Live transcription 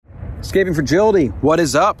Escaping Fragility, what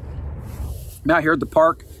is up? I'm out here at the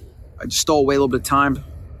park. I just stole away a little bit of time.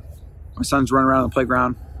 My son's running around on the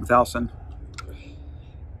playground with Allison.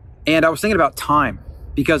 And I was thinking about time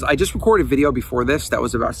because I just recorded a video before this that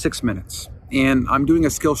was about 6 minutes. And I'm doing a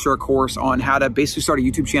Skillshare course on how to basically start a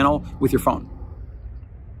YouTube channel with your phone.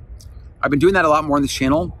 I've been doing that a lot more on this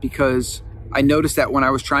channel because I noticed that when I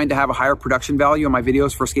was trying to have a higher production value on my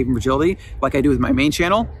videos for Escaping Fragility, like I do with my main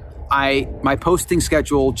channel, my posting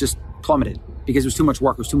schedule just plummeted because it was too much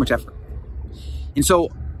work, it was too much effort. And so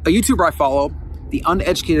a YouTuber I follow, The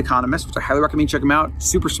Uneducated Economist, which I highly recommend you check him out,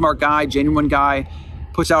 super smart guy, genuine guy,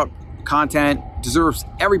 puts out content, deserves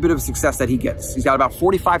every bit of success that he gets. He's got about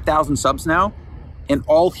 45,000 subs now, and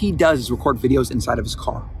all he does is record videos inside of his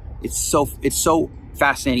car. It's so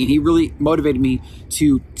fascinating. He really motivated me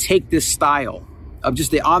to take this style of just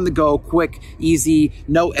the on-the-go, quick, easy,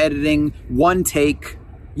 no editing, one take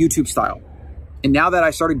YouTube style. And now that I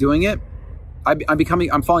started doing it,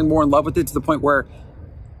 I'm falling more in love with it to the point where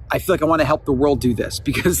I feel like I want to help the world do this,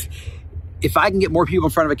 because if I can get more people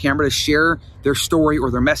in front of a camera to share their story or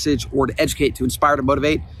their message or to educate, to inspire, to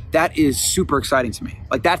motivate, that is super exciting to me.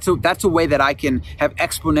 Like that's a way that I can have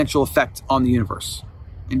exponential effect on the universe.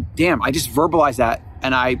 And damn, I just verbalized that,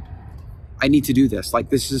 and I need to do this. Like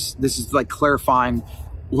this is like clarifying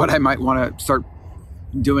what I might want to start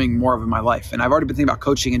doing more of in my life. And I've already been thinking about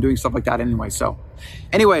coaching and doing stuff like that anyway. So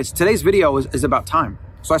anyways, today's video is about time.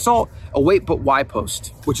 So I saw a Wait But Why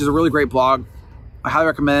post, which is a really great blog. I highly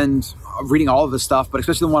recommend reading all of this stuff, but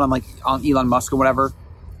especially the one on Elon Musk or whatever.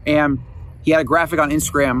 And he had a graphic on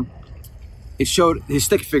Instagram. It showed his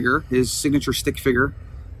stick figure, his signature stick figure,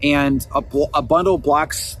 and a bundle of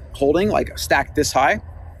blocks holding, like stacked this high.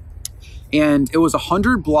 And it was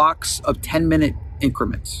 100 blocks of 10-minute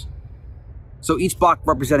increments. So each block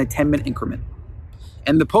represented a 10-minute increment.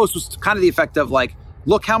 And the post was kind of the effect of like,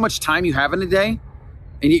 look how much time you have in a day,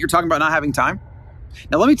 and yet you're talking about not having time.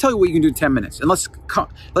 Now, let me tell you what you can do in 10 minutes. And let's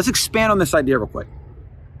expand on this idea real quick.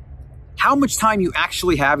 How much time you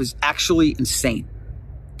actually have is actually insane.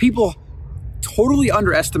 People totally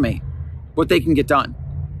underestimate what they can get done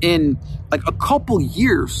in like a couple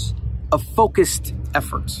years of focused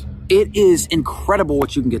efforts. It is incredible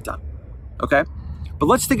what you can get done, okay? But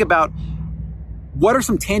let's think about what are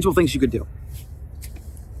some tangible things you could do.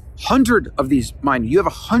 100 of these, mind you, have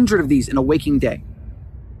 100 of these in a waking day.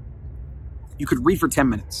 You could read for 10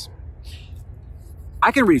 minutes.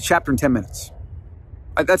 I can read a chapter in 10 minutes.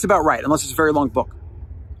 That's about right, unless it's a very long book.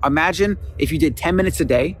 Imagine if you did 10 minutes a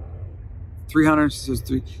day, 300, so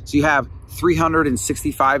you have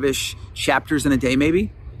 365-ish chapters in a day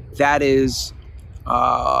maybe. That is,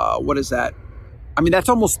 what is that? I mean, that's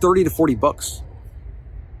almost 30 to 40 books.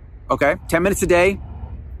 Okay, 10 minutes a day,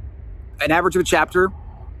 an average of a chapter.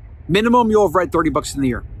 Minimum, you'll have read 30 books in the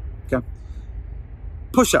year, okay?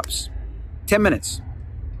 Push-ups, 10 minutes.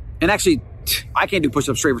 And actually, I can't do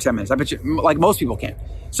push-ups straight for 10 minutes. I bet you, like most people can.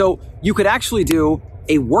 So you could actually do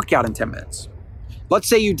a workout in 10 minutes. Let's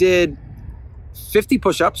say you did 50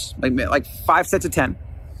 push-ups, like 5 sets of 10,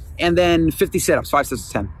 and then 50 sit-ups, 5 sets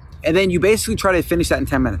of 10. And then you basically try to finish that in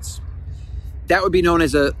 10 minutes. That would be known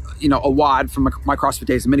as a WOD from my CrossFit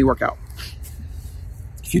days, a mini workout.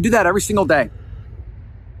 If you do that every single day,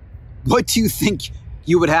 what do you think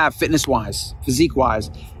you would have fitness-wise, physique-wise,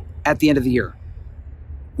 at the end of the year?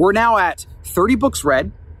 We're now at 30 books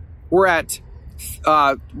read. We're at,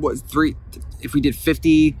 if we did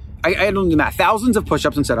 50, I don't do the math, thousands of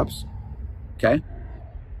push-ups and sit-ups, okay?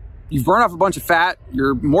 You've burned off a bunch of fat,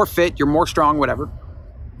 you're more fit, you're more strong, whatever.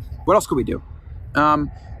 What else could we do?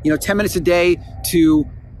 10 minutes a day to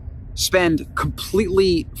spend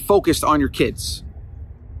completely focused on your kids.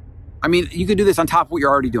 I mean, you could do this on top of what you're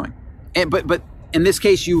already doing. But in this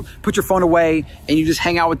case, you put your phone away and you just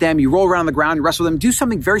hang out with them. You roll around on the ground, you wrestle with them. Do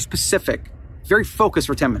something very specific, very focused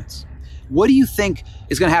for 10 minutes. What do you think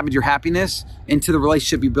is going to happen to your happiness and to the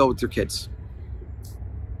relationship you build with your kids?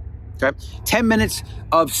 Okay, 10 minutes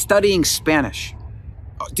of studying Spanish.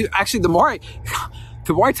 Dude, actually, the more I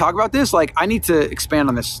talk about this, like I need to expand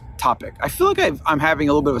on this topic. I feel like I'm having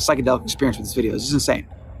a little bit of a psychedelic experience with this video. This is insane.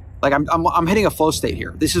 Like I'm hitting a flow state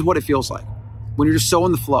here. This is what it feels like when you're just so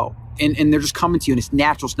in the flow and they're just coming to you and it's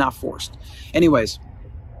natural, it's not forced. Anyways,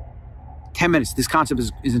 10 minutes. This concept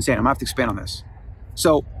is insane. I'm gonna have to expand on this.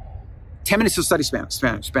 So 10 minutes to study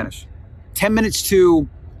Spanish. 10 minutes to,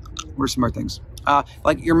 what are some more things?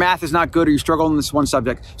 Like your math is not good or you struggle in this one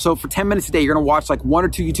subject. So for 10 minutes a day, you're gonna watch like 1 or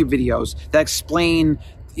 2 YouTube videos that explain,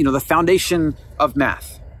 the foundation of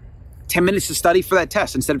math. 10 minutes to study for that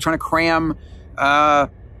test instead of trying to cram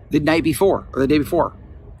the night before or the day before.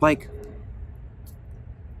 Like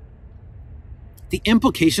the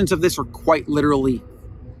implications of this are quite literally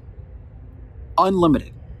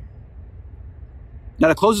unlimited. Now,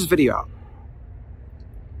 to close this video out,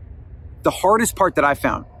 the hardest part that I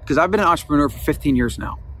found, because I've been an entrepreneur for 15 years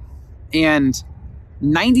now, and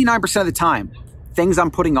 99% of the time, things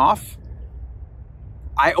I'm putting off,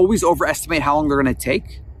 I always overestimate how long they're going to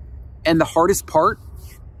take. And the hardest part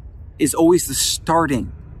is always the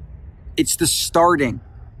starting. It's the starting.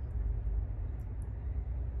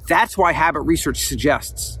 That's why habit research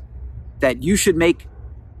suggests that you should make,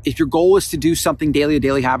 if your goal is to do something daily, a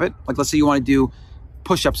daily habit, like let's say you want to do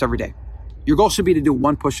push-ups every day. Your goal should be to do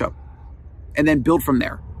 1 push-up and then build from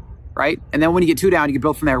there, right? And then when you get 2 down, you can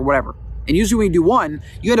build from there or whatever. And usually when you do 1,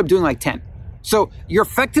 you end up doing like 10. So you're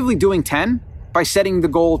effectively doing 10 by setting the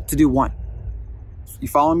goal to do 1. You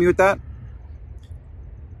following me with that?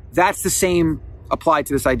 That's the same applied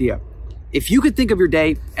to this idea. If you could think of your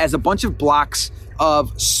day as a bunch of blocks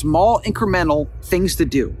of small incremental things to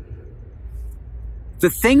do, the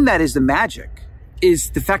thing that is the magic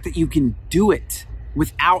is the fact that you can do it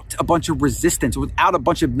without a bunch of resistance, without a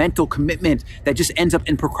bunch of mental commitment that just ends up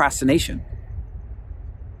in procrastination.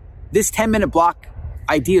 This 10-minute block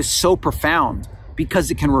idea is so profound because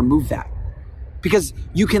it can remove that. Because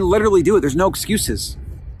you can literally do it. There's no excuses.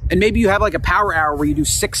 And maybe you have like a power hour where you do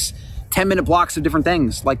 6 10-minute blocks of different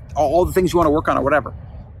things, like all the things you want to work on or whatever.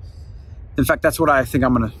 In fact, that's what I think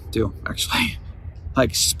I'm going to do, actually.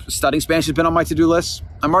 Like studying Spanish has been on my to-do list.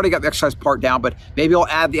 I'm already got the exercise part down, but maybe I'll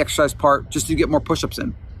add the exercise part just to get more push-ups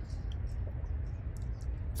in.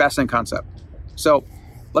 Fascinating concept. So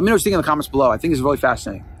let me know what you think in the comments below. I think it's really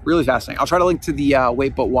fascinating. Really fascinating. I'll try to link to the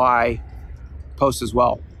Wait But Why post as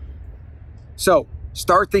well. So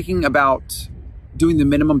start thinking about doing the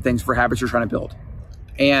minimum things for habits you're trying to build,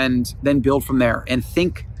 and then build from there, and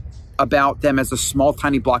think about them as a small,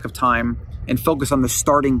 tiny block of time and focus on the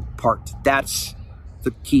starting part. That's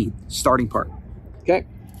the key, starting part. Okay,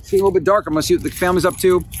 it's getting a little bit dark. I'm gonna see what the family's up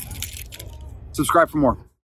to. Subscribe for more.